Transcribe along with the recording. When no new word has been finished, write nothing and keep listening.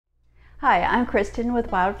Hi, I'm Kristen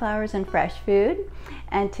with Wildflowers and Fresh Food,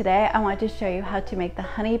 and today I want to show you how to make the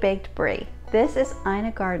honey baked brie. This is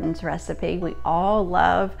Ina Gartens' recipe. We all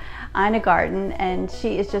love Ina Garten, and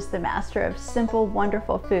she is just the master of simple,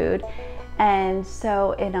 wonderful food. And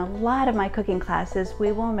so in a lot of my cooking classes,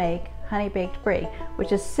 we will make honey baked brie,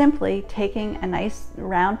 which is simply taking a nice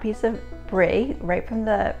round piece of brie right from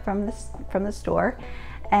the store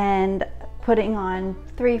and putting on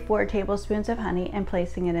 3-4 tablespoons of honey and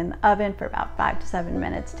placing it in the oven for about 5 to 7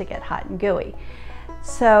 minutes to get hot and gooey.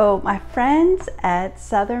 So my friends at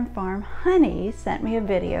Southern Farm Honey sent me a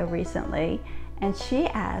video recently, and she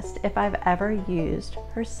asked if I've ever used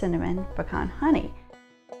her cinnamon pecan honey.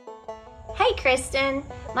 Hey Kristen,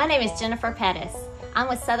 my name is Jennifer Pettis. I'm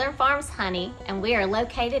with Southern Farms Honey, and we are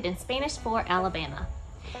located in Spanish Fort, Alabama.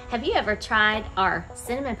 Have you ever tried our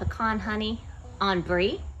cinnamon pecan honey on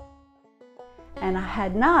brie? And I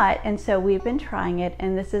had not, and so we've been trying it,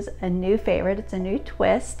 and this is a new favorite. It's a new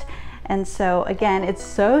twist. And so again, it's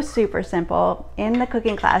so super simple. In the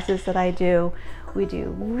cooking classes that I do, we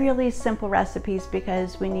do really simple recipes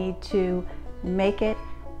because we need to make it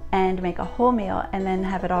and make a whole meal and then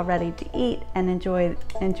have it all ready to eat and enjoy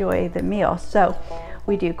the meal. So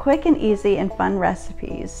we do quick and easy and fun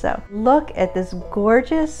recipes. So look at this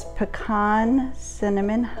gorgeous pecan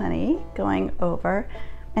cinnamon honey going over.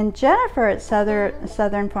 And Jennifer at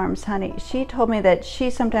Southern Farms Honey, she told me that she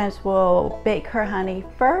sometimes will bake her honey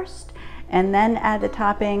first and then add the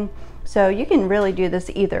topping. So you can really do this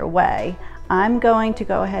either way. I'm going to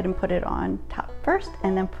go ahead and put it on top first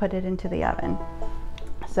and then put it into the oven.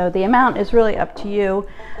 So the amount is really up to you.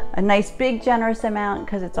 A nice big generous amount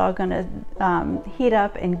because it's all going to heat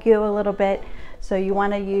up and goo a little bit. So you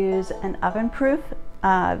want to use an oven-proof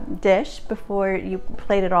dish before you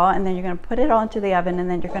plate it all, and then you're going to put it all into the oven, and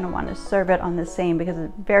then you're going to want to serve it on the same because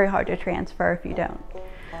it's very hard to transfer if you don't.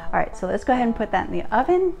 All right, so let's go ahead and put that in the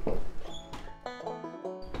oven.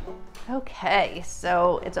 Okay,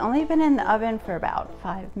 so it's only been in the oven for about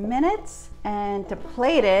 5 minutes, and to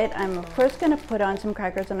plate it, I'm first going to put on some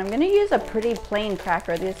crackers, and I'm going to use a pretty plain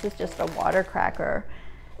cracker. This is just a water cracker,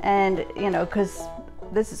 and you know, because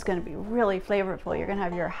this is going to be really flavorful. You're going to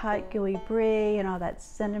have your hot gooey brie and all that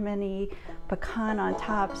cinnamony pecan on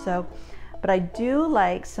top. So, but I do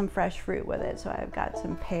like some fresh fruit with it. So I've got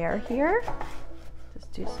some pear here.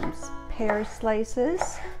 Just do some pear slices.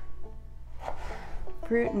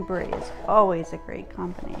 Fruit and brie is always a great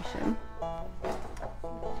combination.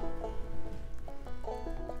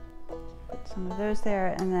 Put some of those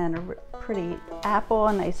there, and then a pretty apple,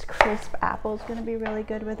 a nice crisp apple is going to be really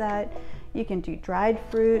good with that. You can do dried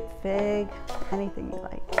fruit, fig, anything you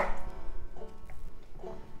like.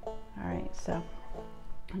 All right, so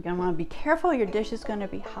you're going to want to be careful. Your dish is going to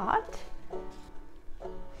be hot.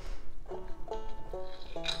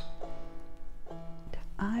 If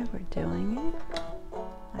I were doing it,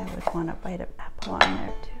 I would want a bite of apple on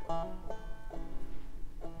there too.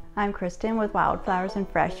 I'm Kristen with Wildflowers and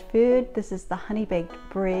Fresh Food. This is the honey baked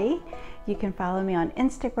brie. You can follow me on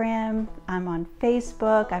Instagram. I'm on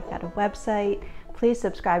Facebook. I've got a website. Please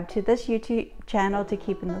subscribe to this YouTube channel to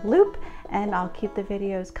keep in the loop, and I'll keep the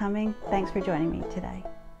videos coming. Thanks for joining me today.